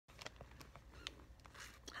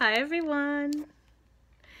Hi everyone.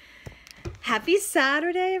 Happy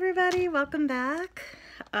Saturday everybody. Welcome back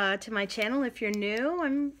to my channel. If you're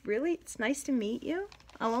new, it's nice to meet you.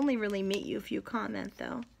 I'll only really meet you if you comment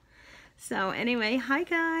though. So anyway, hi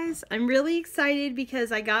guys. I'm really excited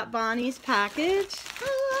because I got Bonnie's package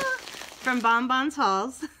from Bonbons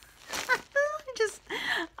Hauls.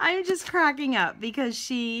 I'm just cracking up because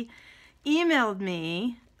she emailed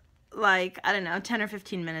me like, I don't know, 10 or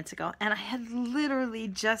 15 minutes ago, and I had literally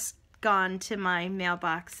just gone to my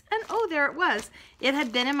mailbox, and oh, there it was. It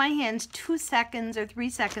had been in my hands 2 seconds or 3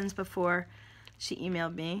 seconds before she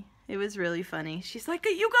emailed me. It was really funny. She's like,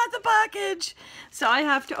 you got the package! So I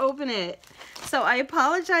have to open it. So I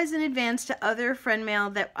apologize in advance to other friend mail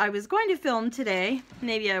that I was going to film today.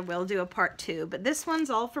 Maybe I will do a part 2, but this one's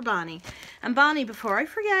all for Bonnie. And Bonnie, before I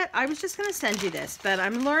forget, I was just going to send you this, but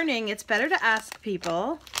I'm learning it's better to ask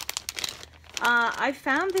people. I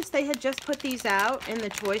found this, they had just put these out in the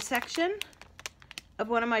toy section of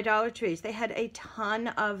one of my Dollar Trees. They had a ton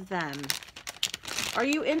of them. Are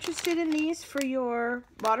you interested in these for your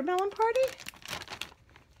watermelon party?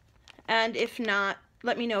 And if not,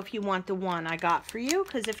 let me know if you want the one I got for you,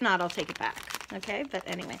 because if not, I'll take it back. Okay, but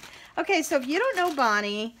anyway. Okay, so if you don't know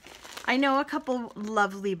Bonnie, I know a couple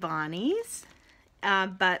lovely Bonnies,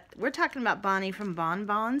 but we're talking about Bonnie from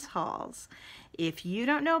Bonbons Hauls. If you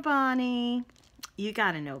don't know Bonnie, you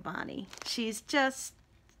gotta know Bonnie. She's just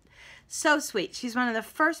so sweet. She's one of the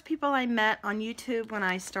first people I met on YouTube when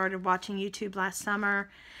I started watching YouTube last summer,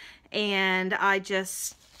 and I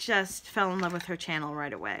just fell in love with her channel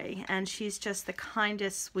right away. And she's just the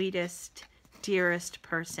kindest, sweetest, dearest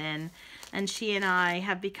person, and she and I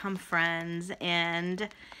have become friends, and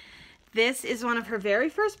this is one of her very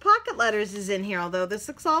first pocket letters is in here, although this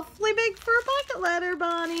looks awfully big for a pocket letter,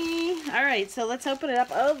 Bonnie. All right, so let's open it up.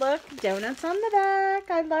 Oh, look, donuts on the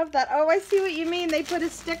back. I love that. Oh, I see what you mean. They put a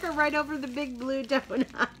sticker right over the big blue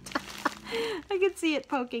donut. I can see it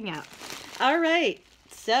poking out. All right,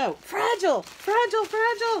 so fragile, fragile,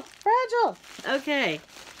 fragile, fragile. Okay,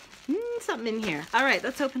 something in here. All right,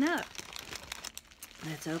 let's open up.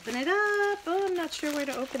 Let's open it up. Oh, I'm not sure where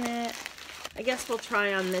to open it. I guess we'll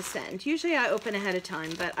try on this end. Usually I open ahead of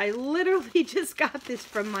time, but I literally just got this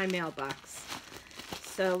from my mailbox.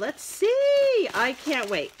 So let's see. I can't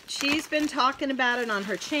wait. She's been talking about it on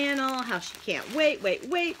her channel, how she can't wait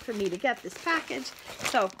for me to get this package.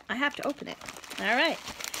 So I have to open it. All right.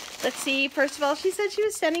 Let's see. First of all, she said she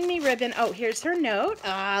was sending me ribbon. Oh, here's her note.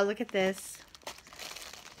 Ah, look at this.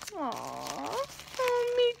 Aww.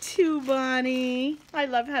 Oh, me too, Bonnie. I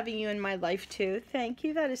love having you in my life, too. Thank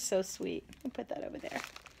you. That is so sweet. I'll put that over there.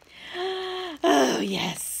 Oh,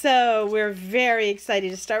 yes. So we're very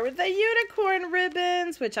excited to start with the unicorn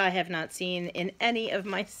ribbons, which I have not seen in any of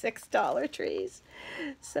my $6 Dollar Trees.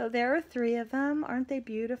 So there are 3 of them. Aren't they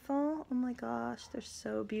beautiful? Oh, my gosh. They're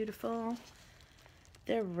so beautiful.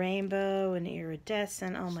 They're rainbow and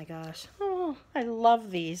iridescent. Oh, my gosh. Oh, I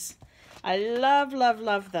love these. I love, love,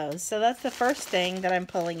 love those. So that's the first thing that I'm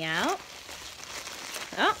pulling out.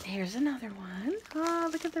 Oh, here's another one. Oh,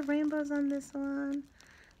 look at the rainbows on this one.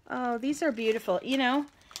 Oh, these are beautiful. You know,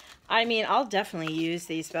 I mean, I'll definitely use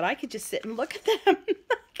these, but I could just sit and look at them. I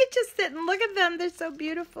could just sit and look at them. They're so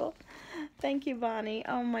beautiful. Thank you, Bonnie.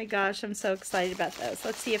 Oh my gosh, I'm so excited about those.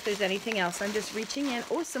 Let's see if there's anything else. I'm just reaching in.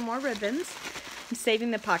 Oh, some more ribbons. I'm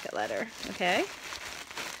saving the pocket letter, okay?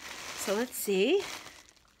 So let's see.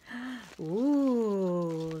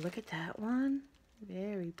 Ooh, look at that one.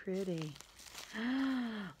 Very pretty.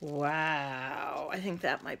 Wow. I think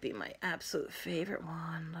that might be my absolute favorite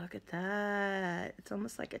one. Look at that. It's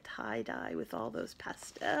almost like a tie-dye with all those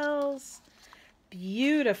pastels.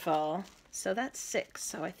 Beautiful. So that's 6.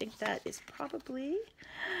 So I think that is probably...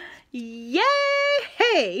 Yay!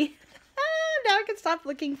 Hey! Now I can stop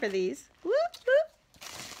looking for these. Whoop, whoop.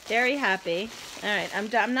 Very happy. All right,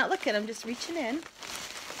 I'm not looking. I'm just reaching in.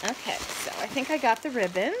 Okay, so I think I got the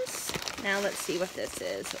ribbons. Now let's see what this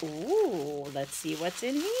is. Ooh, let's see what's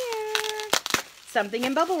in here. Something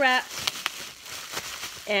in bubble wrap.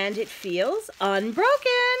 And it feels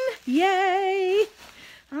unbroken. Yay!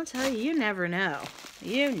 I'll tell you, you never know.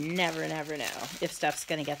 You never know if stuff's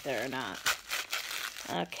going to get there or not.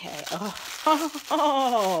 Okay.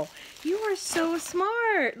 Oh, you are so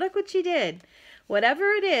smart. Look what she did.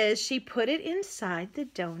 Whatever it is, she put it inside the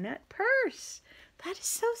donut purse. That is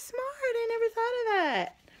so smart. I never thought of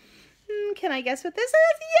that. Can I guess what this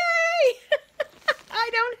is? Yay! I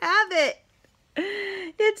don't have it.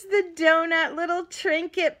 It's the donut little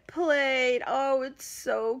trinket plate. Oh, it's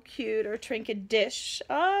so cute. Or trinket dish.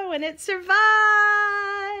 Oh, and it survived.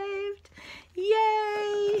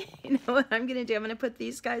 Yay! You know what I'm going to do? I'm going to put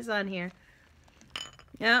these guys on here.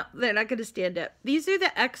 Yeah, they're not going to stand up. These are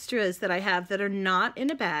the extras that I have that are not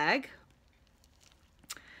in a bag.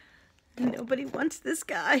 Nobody wants this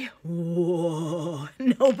guy. Whoa,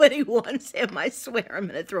 nobody wants him. I swear I'm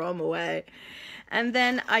going to throw him away. And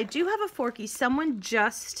then I do have a Forky. Someone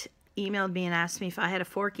just emailed me and asked me if I had a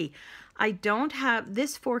Forky. I don't have,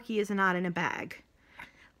 this Forky is not in a bag.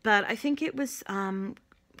 But I think it was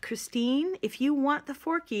Christine. If you want the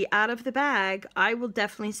Forky out of the bag, I will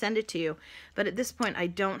definitely send it to you. But at this point, I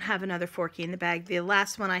don't have another Forky in the bag. The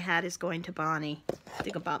last one I had is going to Bonnie.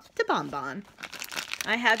 To Bonbon.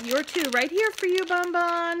 I have your two right here for you,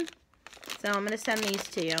 Bonbon. So I'm going to send these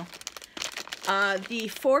to you. The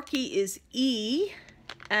Forky is E,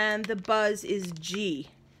 and the Buzz is G.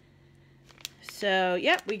 So,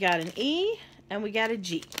 yep, we got an E, and we got a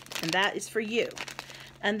G. And that is for you.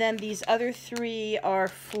 And then these other three are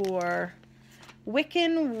for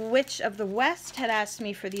Wiccan Witch of the West had asked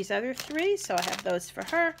me for these other three, so I have those for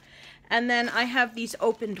her. And then I have these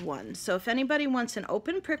opened ones. So if anybody wants an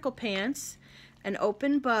open Prickle Pants, an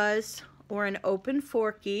open Buzz, or an open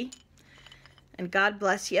Forky, and God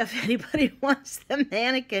bless you if anybody wants the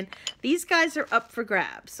mannequin, these guys are up for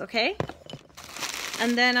grabs, okay?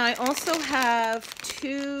 And then I also have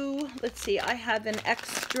two, let's see, I have an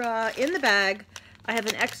extra in the bag. I have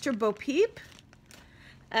an extra Bo Peep,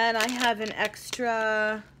 and I have an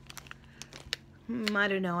extra, I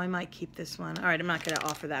don't know, I might keep this one. All right, I'm not going to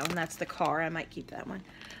offer that one. That's the car. I might keep that one.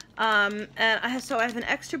 And I have an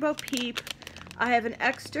extra Bo Peep. I have an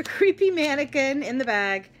extra creepy mannequin in the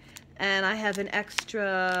bag, and I have an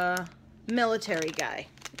extra military guy.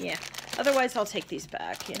 Yeah. Otherwise, I'll take these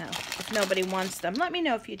back, you know, if nobody wants them. Let me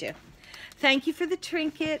know if you do. Thank you for the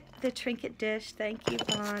trinket dish. Thank you,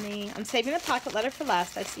 Bonnie. I'm saving the pocket letter for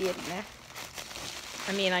last. I see it in there.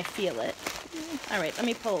 I mean, I feel it. All right, let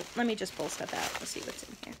me just pull stuff out. Let's see what's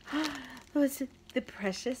in here. Oh, it's the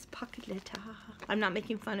precious pocket letter. I'm not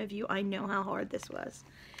making fun of you. I know how hard this was.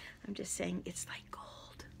 I'm just saying it's like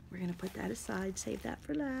gold. We're going to put that aside, save that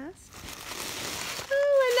for last.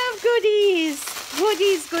 Oh, I love goodies.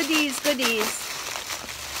 Goodies, goodies, goodies.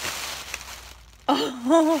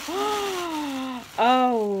 Oh,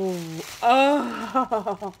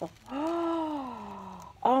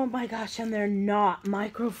 oh my gosh, and they're not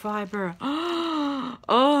microfiber.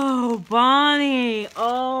 Oh, Bonnie.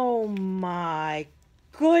 Oh my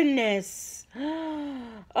goodness.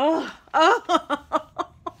 Oh, I'm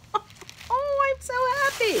so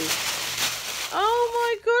happy. Oh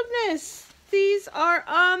my goodness. These are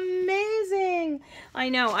amazing. I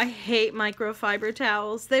know, I hate microfiber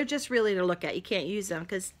towels. They're just really to look at. You can't use them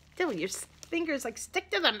because still your fingers like stick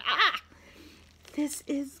to them. Ah! This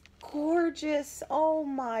is gorgeous. Oh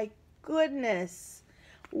my goodness.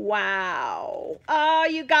 Wow. Oh,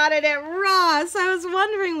 you got it at Ross. I was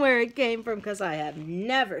wondering where it came from because I have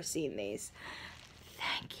never seen these.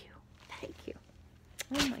 Thank you. Thank you.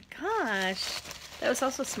 Oh my gosh. That was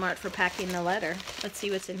also smart for packing the letter. Let's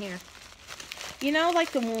see what's in here. You know,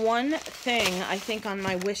 like the one thing I think on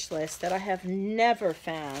my wish list that I have never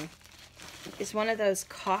found is one of those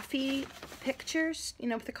coffee pictures, you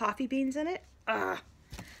know, with the coffee beans in it. Ah,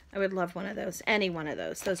 I would love one of those. Any one of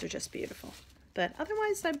those. Those are just beautiful. But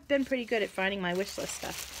otherwise, I've been pretty good at finding my wish list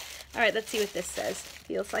stuff. All right, let's see what this says.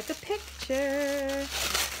 Feels like a picture.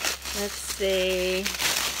 Let's see.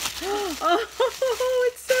 Oh,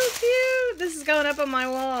 it's so cute. This is going up on my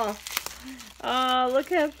wall. Oh,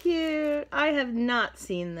 look how cute. I have not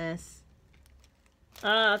seen this.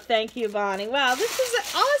 Oh, thank you, Bonnie. Wow, this is an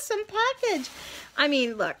awesome package. I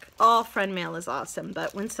mean, look, all friend mail is awesome,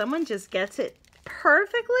 but when someone just gets it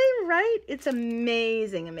perfectly right, it's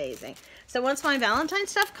amazing, amazing. So once my Valentine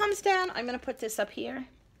stuff comes down, I'm going to put this up here.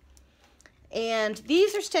 And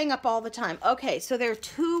these are staying up all the time. Okay, so there are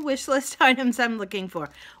two wish list items I'm looking for.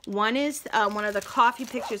 One is one of the coffee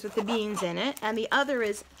pictures with the beans in it, and the other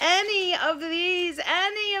is any of these,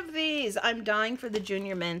 I'm dying for the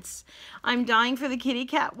Junior Mints. I'm dying for the kitty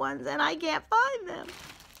cat ones, and I can't find them.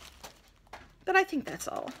 But I think that's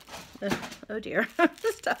all. Ugh, oh dear,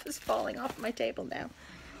 this stuff is falling off my table now.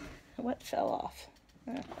 What fell off?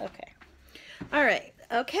 Oh, okay. All right.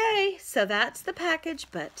 Okay, so that's the package,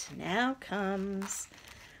 but now comes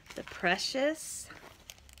the precious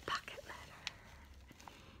pocket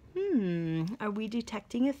letter. Are we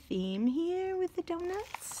detecting a theme here with the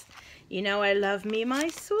donuts? You know I love me my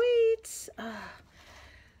sweets.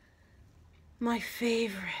 My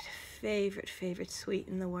favorite sweet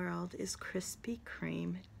in the world is Krispy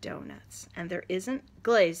Kreme donuts. And there isn't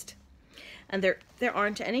glazed. And there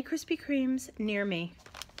aren't any Krispy Kremes near me.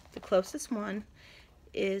 The closest one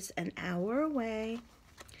is an hour away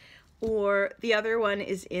or the other one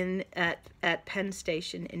is at Penn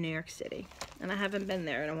Station in New York City. And I haven't been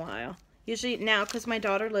there in a while. Usually now, because my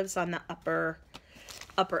daughter lives on the upper.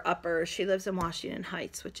 She lives in Washington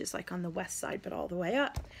Heights, which is like on the west side, but all the way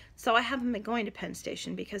up. So I haven't been going to Penn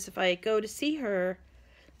Station because if I go to see her,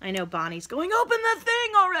 I know Bonnie's going, open the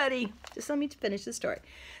thing already. Just let me finish the story.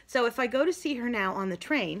 So if I go to see her now on the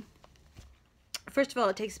train, first of all,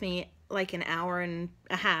 it takes me like an hour and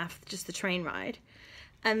a half, just the train ride.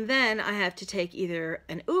 And then I have to take either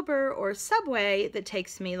an Uber or a subway that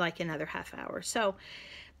takes me like another half hour. So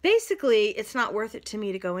basically, it's not worth it to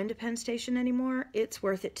me to go into Penn Station anymore. It's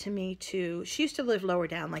worth it to me to, she used to live lower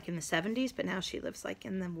down, like in the 70s, but now she lives like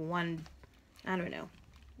in the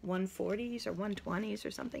 140s or 120s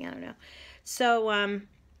or something, I don't know. So,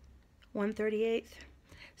 138th.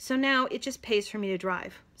 So now it just pays for me to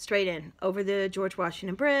drive straight in over the George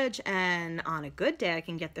Washington Bridge, and on a good day, I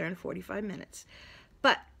can get there in 45 minutes.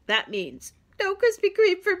 But that means no Krispy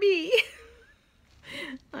Kreme for me.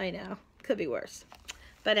 I know, could be worse.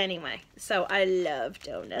 But anyway, so I love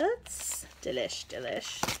donuts. Delish,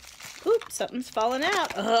 delish. Oops, something's falling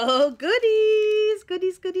out. Oh, goodies.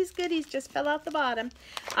 Goodies, goodies, goodies. Just fell out the bottom.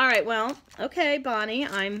 All right, well, okay, Bonnie,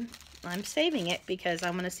 I'm saving it because I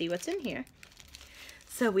want to see what's in here.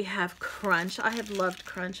 So we have Crunch. I have loved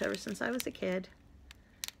Crunch ever since I was a kid.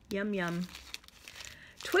 Yum, yum.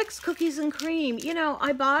 Twix cookies and cream. You know,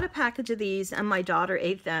 I bought a package of these and my daughter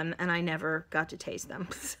ate them and I never got to taste them.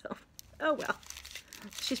 So, oh well.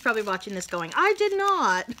 She's probably watching this going, I did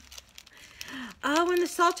not. Oh, and the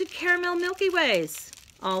salted caramel Milky Ways.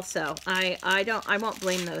 Also, I won't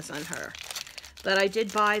blame those on her. But I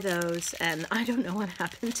did buy those, and I don't know what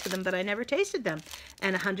happened to them, but I never tasted them.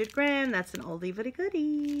 And 100 gram, that's an oldie but a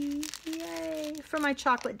goodie. Yay. For my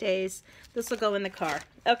chocolate days. This will go in the car.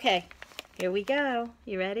 Okay, here we go.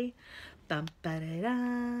 You ready? Bum, ba-da-da.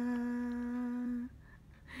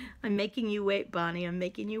 I'm making you wait, Bonnie. I'm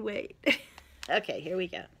making you wait. Okay, here we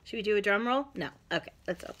go. Should we do a drum roll? No. Okay,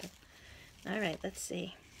 let's open. All right, let's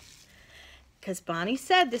see. Because Bonnie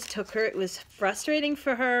said this took her, it was frustrating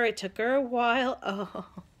for her. It took her a while. Oh.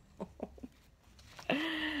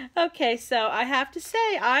 Okay, so I have to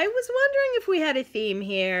say, I was wondering if we had a theme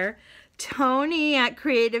here. Tony at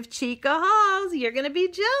Creative Chica Halls, you're going to be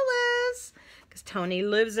jealous. Because Tony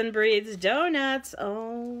lives and breathes donuts.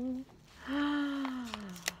 Oh.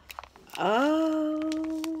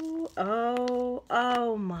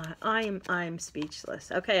 Oh my, I'm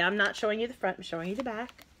speechless. Okay, I'm not showing you the front, I'm showing you the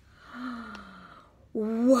back.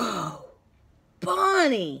 Whoa,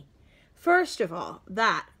 Bonnie. First of all,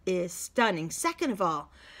 that is stunning. Second of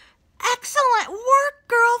all, excellent work,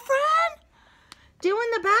 girlfriend. Doing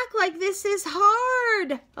the back like this is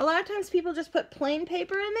hard. A lot of times people just put plain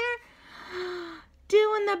paper in there.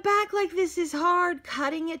 Doing the back like this is hard.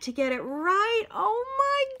 Cutting it to get it right. Oh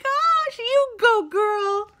my gosh, you go,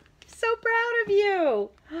 girl. So proud of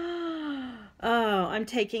you. Oh, I'm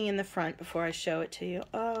taking in the front before I show it to you.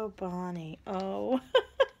 Oh, Bonnie. Oh,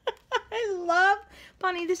 I love,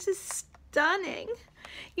 Bonnie, this is stunning.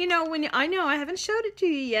 You know, I know I haven't showed it to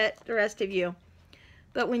you yet, the rest of you.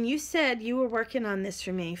 But when you said you were working on this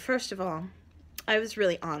for me, first of all, I was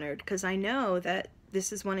really honored because I know that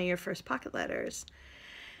this is one of your first pocket letters.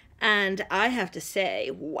 And I have to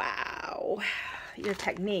say, wow, your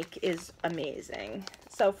technique is amazing.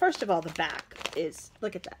 So first of all, the back is,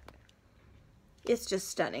 look at that. It's just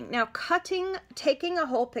stunning. Now taking a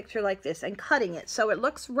whole picture like this and cutting it so it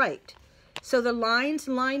looks right. So the lines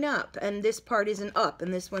line up and this part isn't up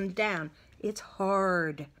and this one's down. It's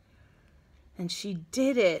hard. And she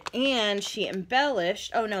did it, and she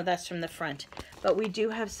embellished. Oh no, that's from the front. But we do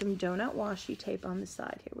have some donut washi tape on the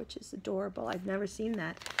side here, which is adorable. I've never seen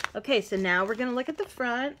that. Okay, so now we're gonna look at the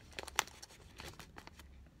front.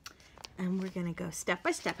 And we're gonna go step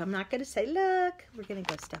by step. I'm not gonna say, look. We're gonna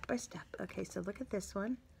go step by step. Okay, so look at this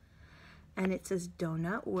one. And it says,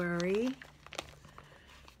 "Donut worry."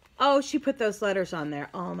 Oh, she put those letters on there.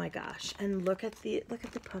 Oh my gosh. And look at the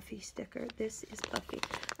puffy sticker. This is puffy.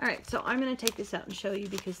 All right, so I'm going to take this out and show you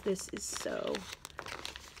because this is so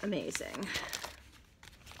amazing.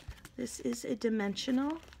 This is a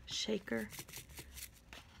dimensional shaker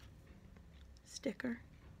sticker.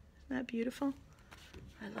 Isn't that beautiful?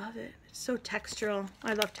 I love it. It's so textural.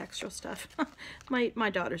 I love textural stuff.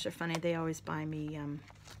 My daughters are funny. They always buy me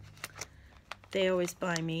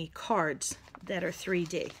cards that are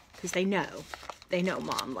 3D because they know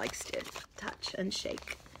Mom likes to touch and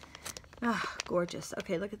shake. Ah, gorgeous.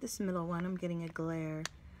 Okay, look at this middle one. I'm getting a glare.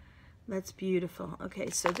 That's beautiful.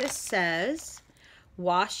 Okay, so this says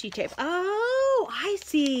washi tape. Oh, I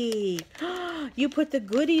see. You put the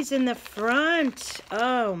goodies in the front.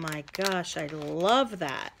 Oh my gosh, I love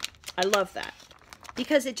that. I love that.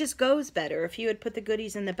 Because it just goes better. If you had put the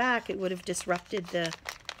goodies in the back, it would have disrupted the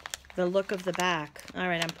look of the back. All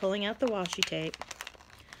right, I'm pulling out the washi tape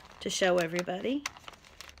to show everybody.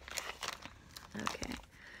 Okay.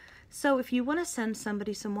 So if you want to send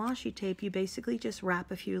somebody some washi tape, you basically just wrap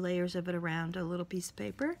a few layers of it around a little piece of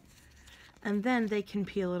paper, and then they can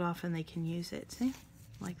peel it off and they can use it. See?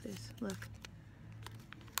 Like this. Look.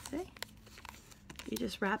 See? You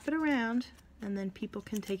just wrap it around, and then people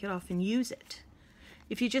can take it off and use it.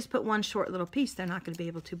 If you just put one short little piece, they're not going to be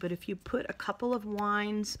able to. But if you put a couple of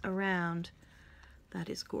winds around, that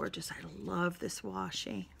is gorgeous. I love this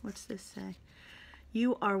washi. What's this say?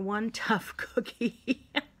 You are one tough cookie.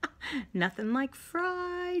 Nothing like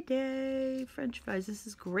Friday. French fries. This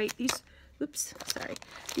is great. These, oops, sorry.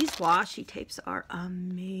 These washi tapes are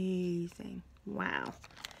amazing. Wow.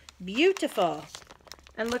 Beautiful.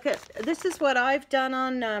 And look at, this is what I've done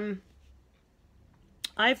on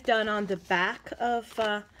the back of,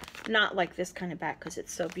 not like this kind of back because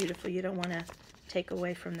it's so beautiful. You don't want to take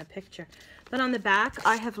away from the picture. But on the back,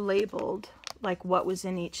 I have labeled like what was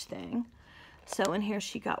in each thing. So in here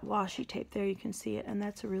she got washi tape. There you can see it. And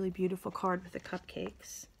that's a really beautiful card with the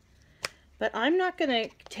cupcakes. But I'm not going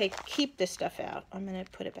to keep this stuff out. I'm going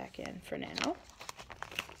to put it back in for now.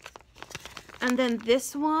 And then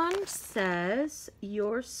this one says,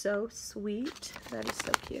 "You're so sweet." That is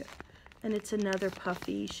so cute. And it's another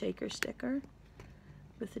puffy shaker sticker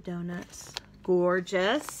with the donuts.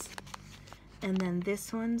 Gorgeous. And then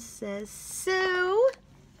this one says, "So."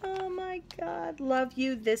 Oh my God. Love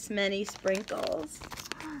you this many sprinkles.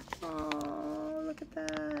 Oh, look at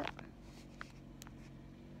that.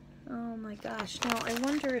 Oh my gosh. Now, I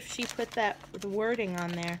wonder if she put the wording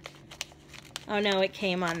on there. Oh no, it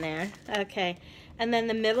came on there. Okay. And then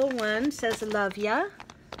the middle one says, "Love ya,"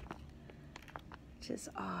 which is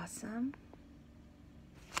awesome.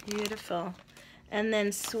 Beautiful. And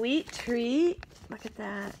then "Sweet treat." Look at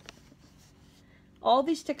that. All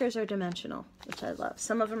these stickers are dimensional, which I love.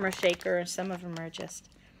 Some of them are shaker and some of them are just.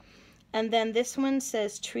 And then this one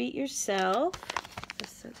says, "Treat yourself."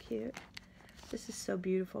 That's so cute. This is so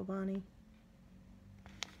beautiful, Bonnie.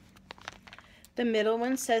 The middle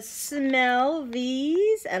one says, "Smell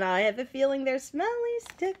these." And I have a feeling they're smelly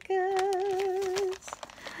stickers.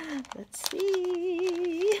 Let's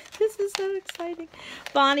see. This is so exciting.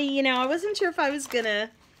 Bonnie, you know, I wasn't sure if I was going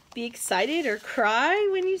to be excited or cry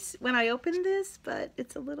when I opened this, but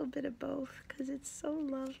it's a little bit of both because it's so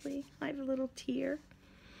lovely. I have a little tear.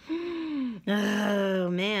 Oh,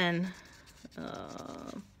 man.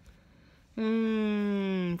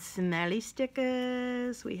 Smelly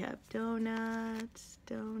stickers. We have donuts.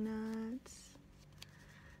 There's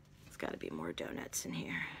got to be more donuts in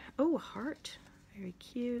here. Oh, a heart. Very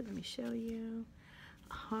cute. Let me show you.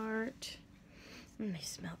 A heart. They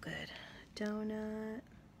smell good. Donut.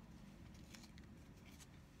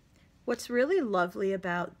 What's really lovely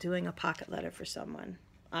about doing a pocket letter for someone,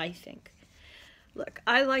 I think. Look,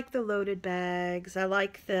 I like the loaded bags. I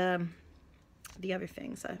like the other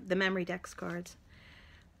things, the memory dex cards.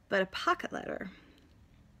 But a pocket letter,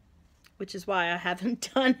 which is why I haven't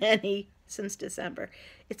done any since December,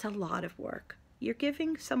 it's a lot of work. You're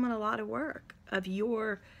giving someone a lot of work of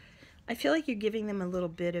your, I feel like you're giving them a little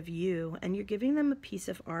bit of you, and you're giving them a piece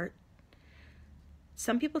of art.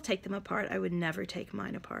 Some people take them apart. I would never take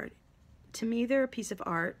mine apart. To me, they're a piece of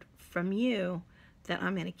art from you that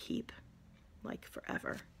I'm going to keep like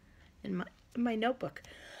forever in my notebook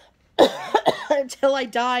until I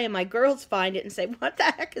die and my girls find it and say, "What the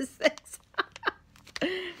heck is this?"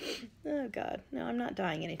 Oh God, no, I'm not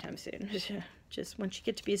dying anytime soon. Just once you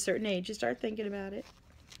get to be a certain age, you start thinking about it.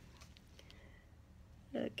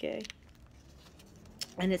 Okay.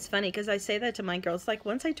 And it's funny because I say that to my girls. Like,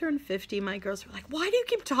 once I turned 50, my girls were like, "Why do you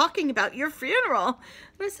keep talking about your funeral?"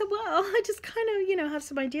 And I said, well, I just kind of, you know, have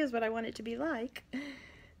some ideas what I want it to be like.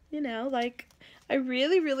 You know, like, I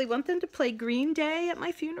really, really want them to play Green Day at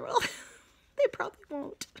my funeral. They probably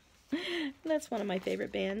won't. That's one of my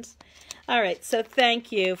favorite bands. All right, so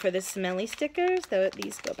thank you for the smelly stickers. Though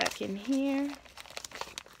these go back in here.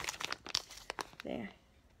 There.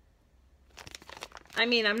 I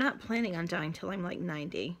mean, I'm not planning on dying till I'm like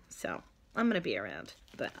 90, so I'm going to be around.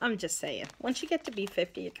 But I'm just saying, once you get to be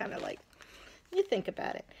 50, you kind of like, you think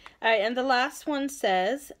about it. All right, and the last one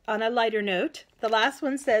says, on a lighter note, the last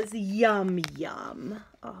one says, "Yum, yum."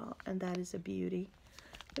 Oh, and that is a beauty.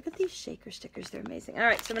 Look at these shaker stickers. They're amazing. All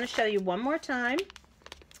right, so I'm going to show you one more time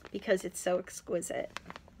because it's so exquisite.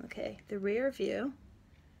 Okay, the rear view.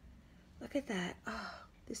 Look at that. Oh,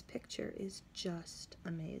 This picture is just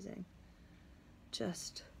amazing.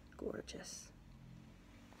 Just gorgeous.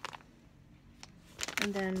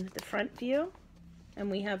 And then the front view, and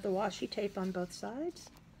we have the washi tape on both sides.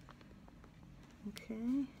 Okay,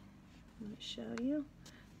 let me show you.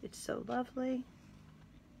 It's so lovely.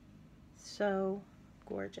 So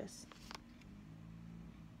gorgeous.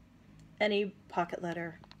 Any pocket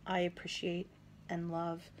letter I appreciate and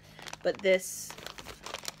love, but this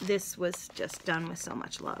was just done with so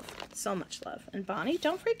much love. So much love. And Bonnie,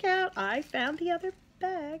 don't freak out. I found the other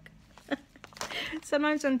bag.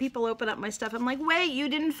 Sometimes when people open up my stuff, I'm like, wait, you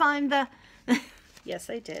didn't find the... Yes,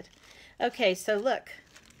 I did. Okay, so look.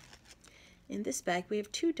 In this bag, we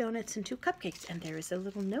have 2 donuts and 2 cupcakes, and there is a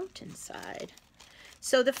little note inside.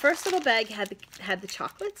 So the first little bag had the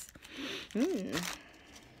chocolates.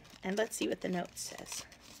 And let's see what the note says.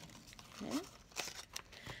 Okay.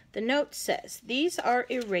 The note says, these are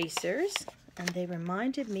erasers, and they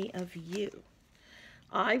reminded me of you.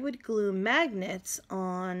 I would glue magnets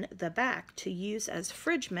on the back to use as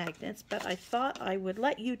fridge magnets, but I thought I would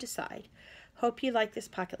let you decide. Hope you like this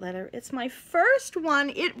pocket letter. It's my first one.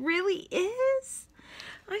 It really is.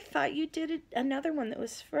 I thought you did another one that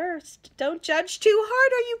was first. Don't judge too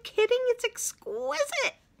hard. Are you kidding? It's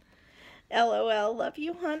exquisite. LOL. Love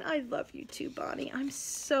you, hon. I love you too, Bonnie. I'm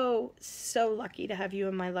so, so lucky to have you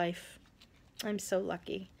in my life. I'm so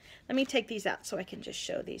lucky. Let me take these out so I can just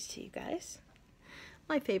show these to you guys.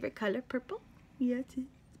 My favorite color, purple. Yes, it's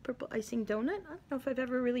purple icing donut. I don't know if I've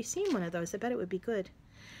ever really seen one of those. I bet it would be good.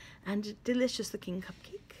 And a delicious looking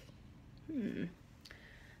cupcake.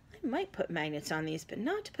 I might put magnets on these, but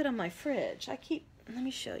not to put on my fridge. Let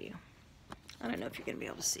me show you. I don't know if you're going to be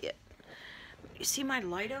able to see it. You see my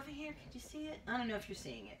light over here? Can you see it? I don't know if you're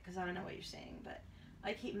seeing it, because I don't know what you're seeing, but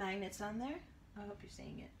I keep magnets on there. I hope you're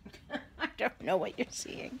seeing it. I don't know what you're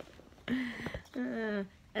seeing.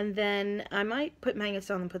 And then I might put magnets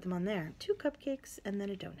on and put them on there. 2 cupcakes and then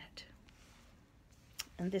a donut.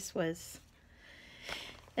 And this was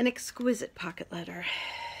an exquisite pocket letter.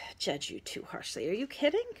 Judge you too harshly. Are you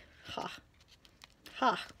kidding? Ha.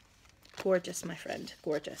 Ha. Gorgeous, my friend.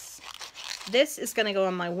 Gorgeous. This is going to go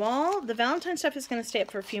on my wall. The Valentine stuff is going to stay up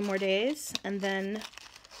for a few more days. And then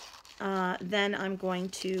I'm going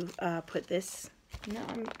to put this. I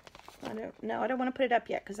don't want to put it up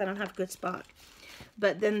yet because I don't have a good spot.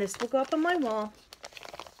 But then this will go up on my wall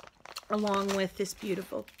along with this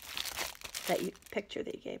beautiful picture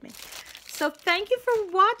that you gave me. So thank you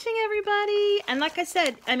for watching, everybody. And like I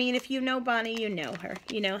said, I mean, if you know Bonnie, you know her.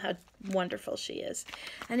 You know how wonderful she is.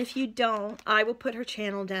 And if you don't, I will put her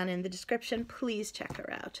channel down in the description. Please check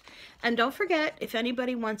her out. And don't forget, if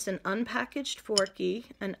anybody wants an unpackaged Forky,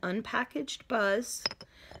 an unpackaged Buzz,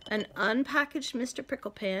 an unpackaged Mr. Prickle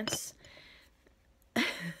Pants,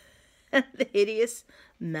 the hideous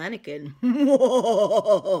mannequin.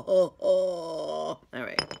 All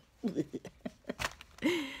right.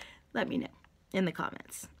 Let me know in the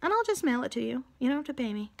comments. And I'll just mail it to you. You don't have to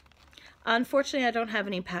pay me. Unfortunately, I don't have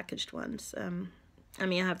any packaged ones. I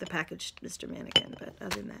mean, I have the packaged Mr. Mannequin, but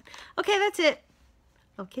other than that. Okay, that's it.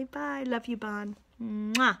 Okay, bye. Love you, Bon.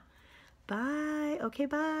 Mwah. Bye. Okay,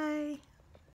 bye.